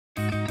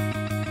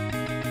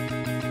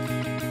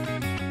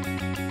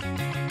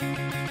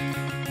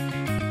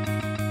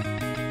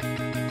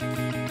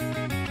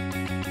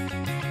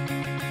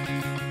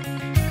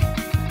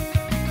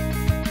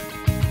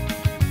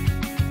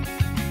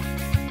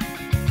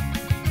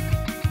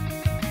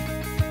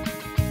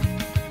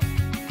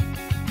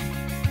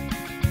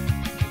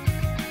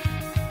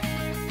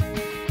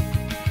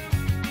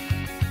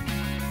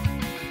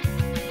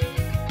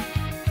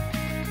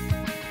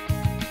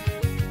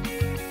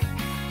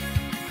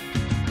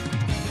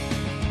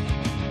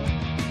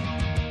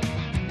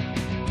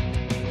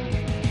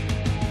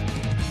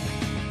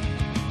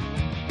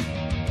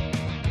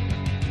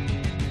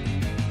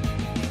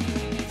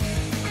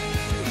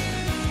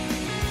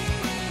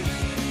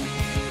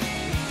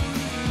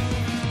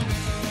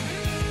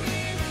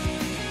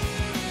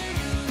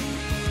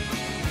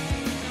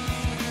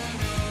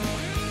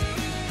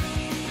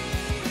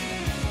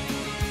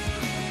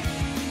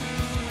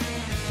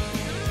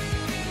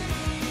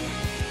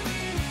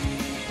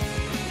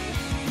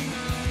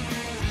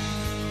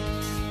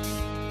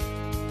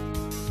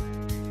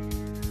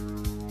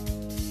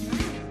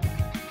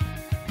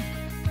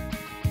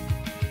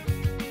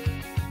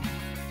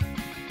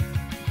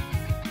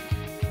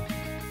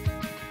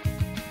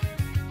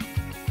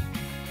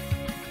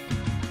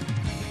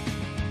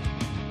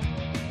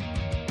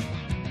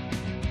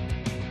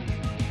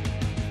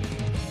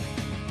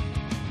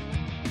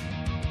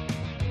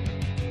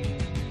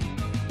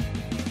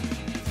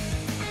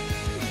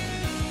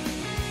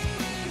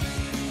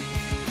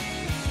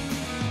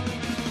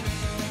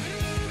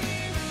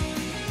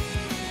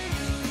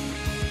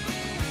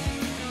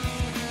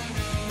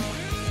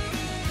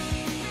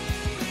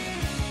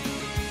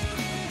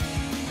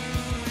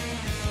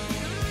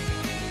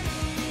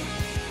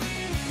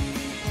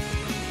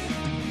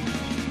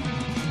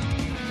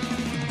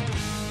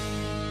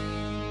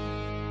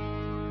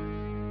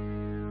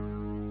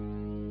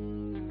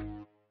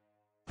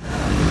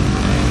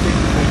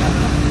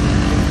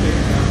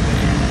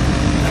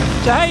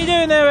So how you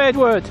doing there,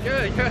 Edward?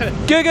 Good, good.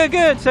 Good, good,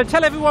 good. So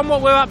tell everyone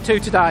what we're up to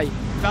today.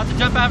 About to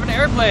jump out of an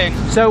airplane.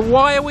 So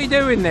why are we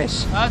doing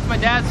this? It's my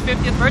dad's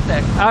 50th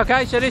birthday.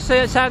 Okay, so this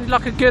sounded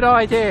like a good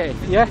idea,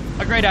 yeah?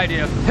 A great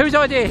idea. Whose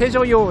idea, his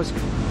or yours?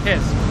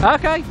 His.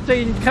 Okay, so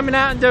you're coming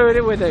out and doing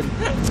it with him.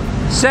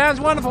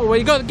 Sounds wonderful. Well,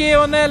 you got the gear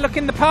on there,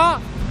 looking the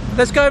part.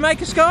 Let's go make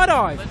a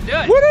skydive. Let's do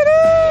it.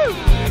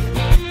 Woo-doo-doo!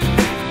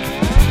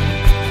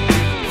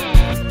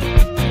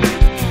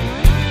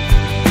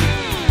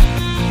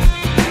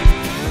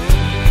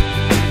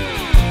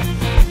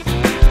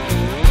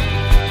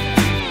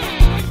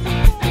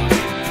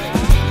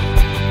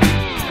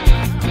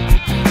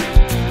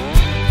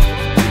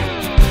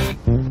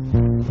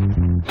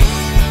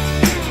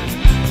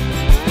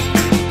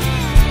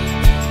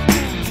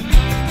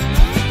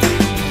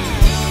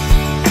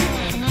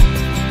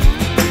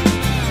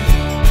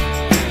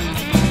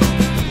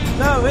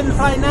 In the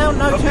plane now,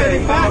 no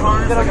turning back.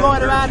 We're going to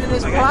ride around in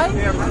this plane.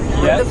 It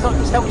looks like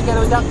it's held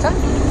together with duct tape.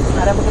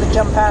 And then we're going to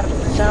jump out of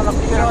it. Sound like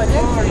a good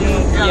idea?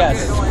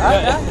 Yes.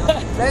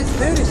 Okay. Let's do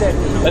this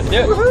then. Let's do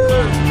it.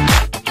 Woohoo!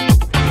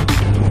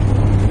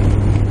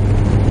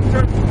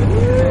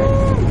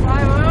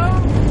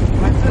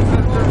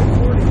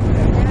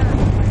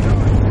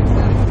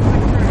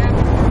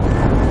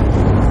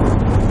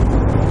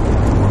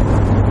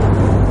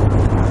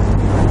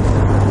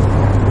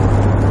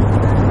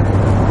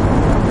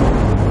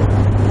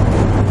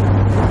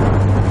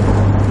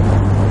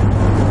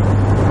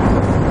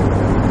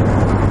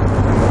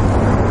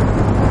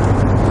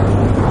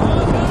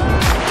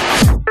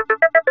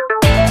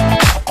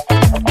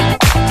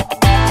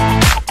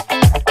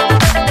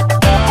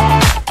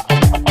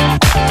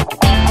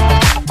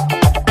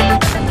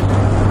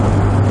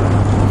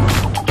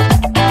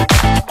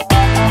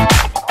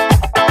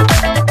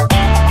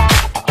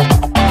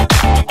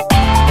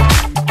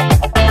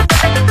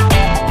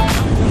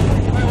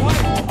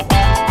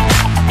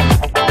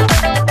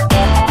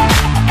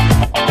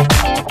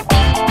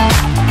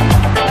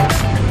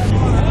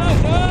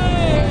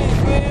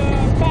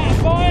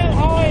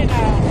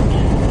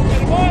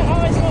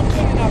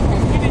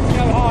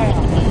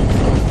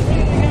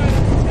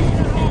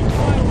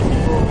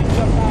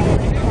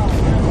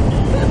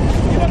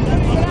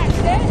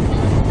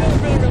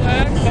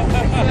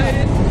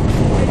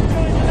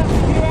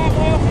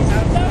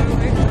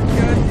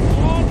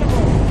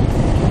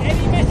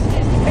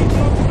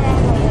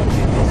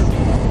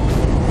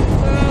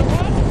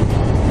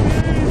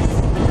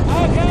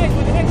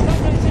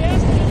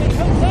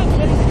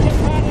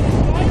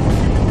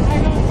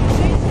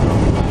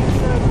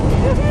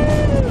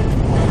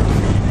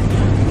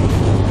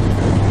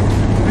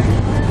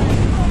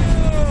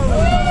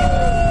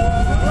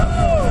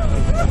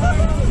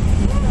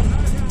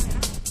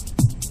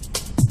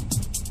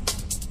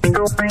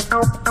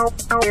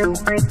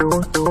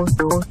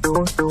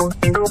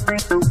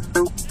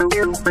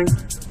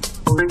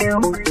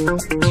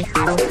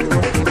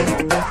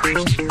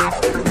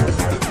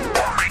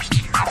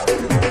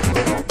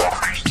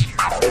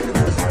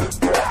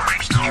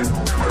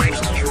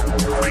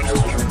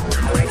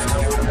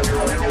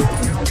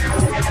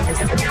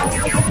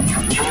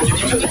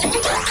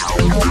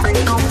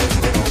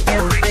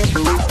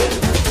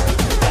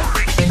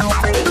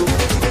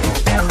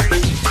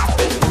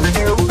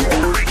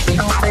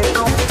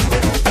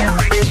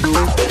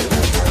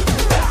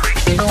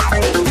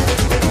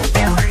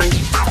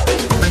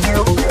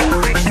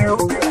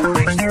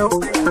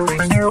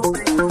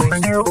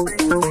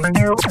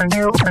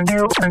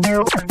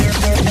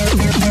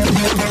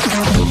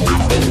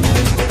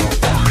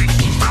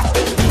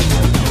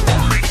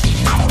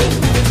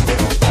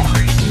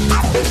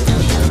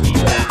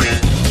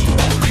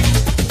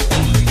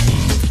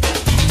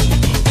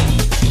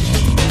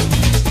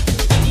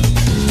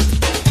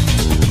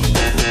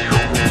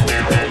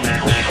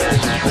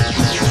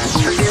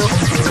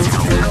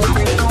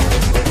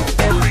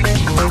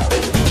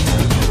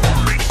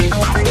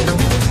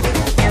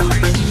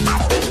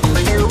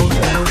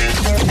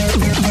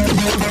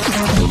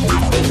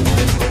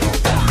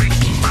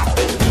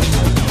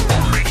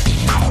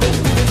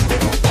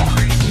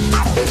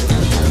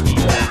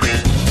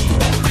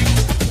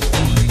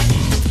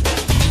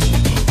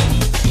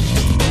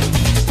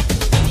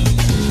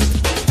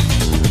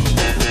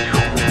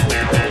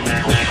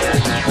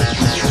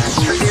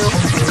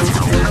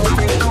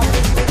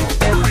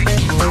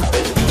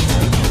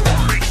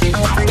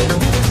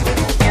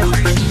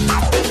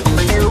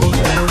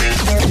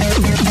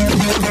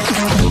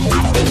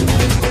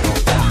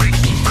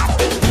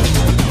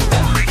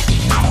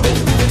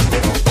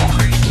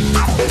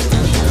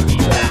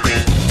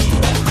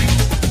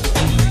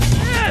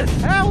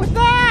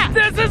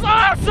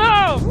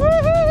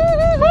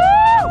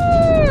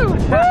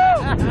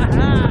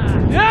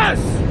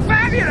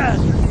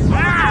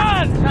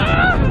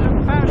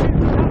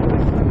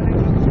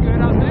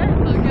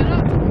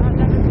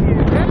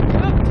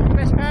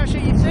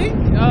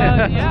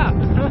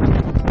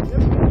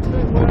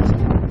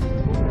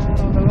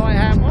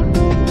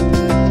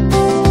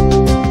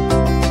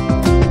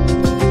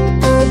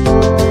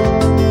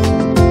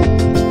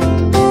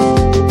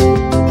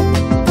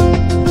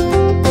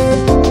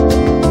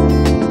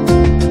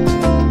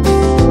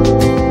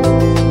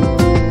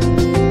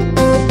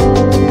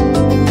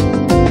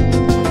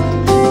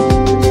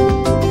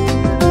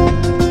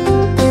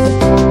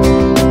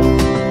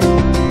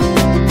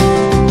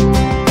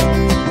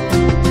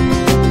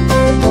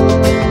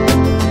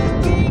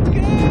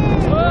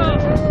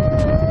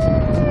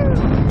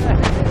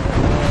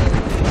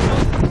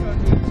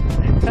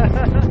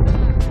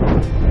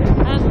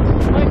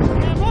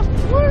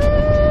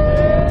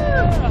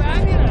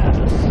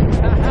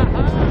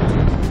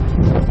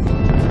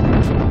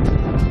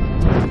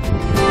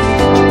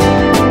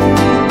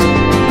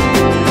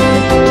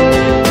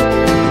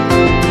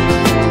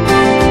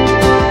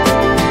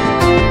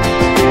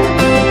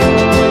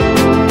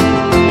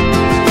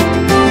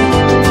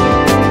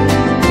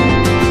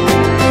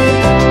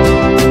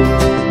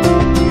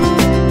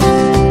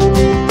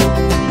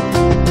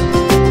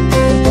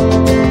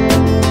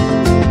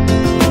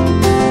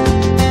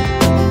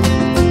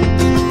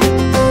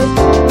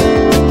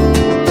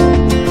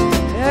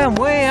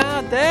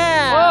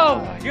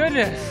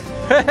 goodness.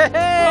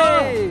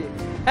 Hey!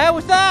 How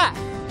was that?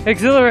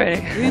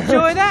 Exhilarating. You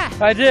enjoy that?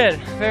 I did.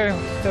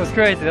 It was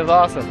crazy. It was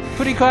awesome.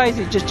 Pretty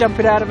crazy, just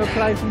jumping out of a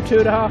plane from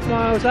 2.5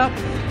 miles up.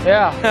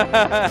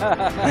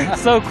 Yeah.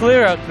 So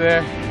clear up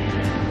there.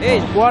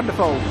 It is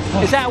wonderful.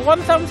 Is that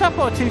 1 thumbs up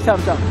or 2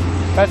 thumbs up?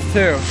 That's 2.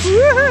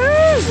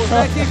 Woohoo! Well,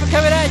 thank you for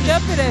coming out and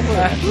jumping, Edward.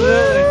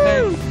 Absolutely.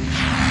 Thank you.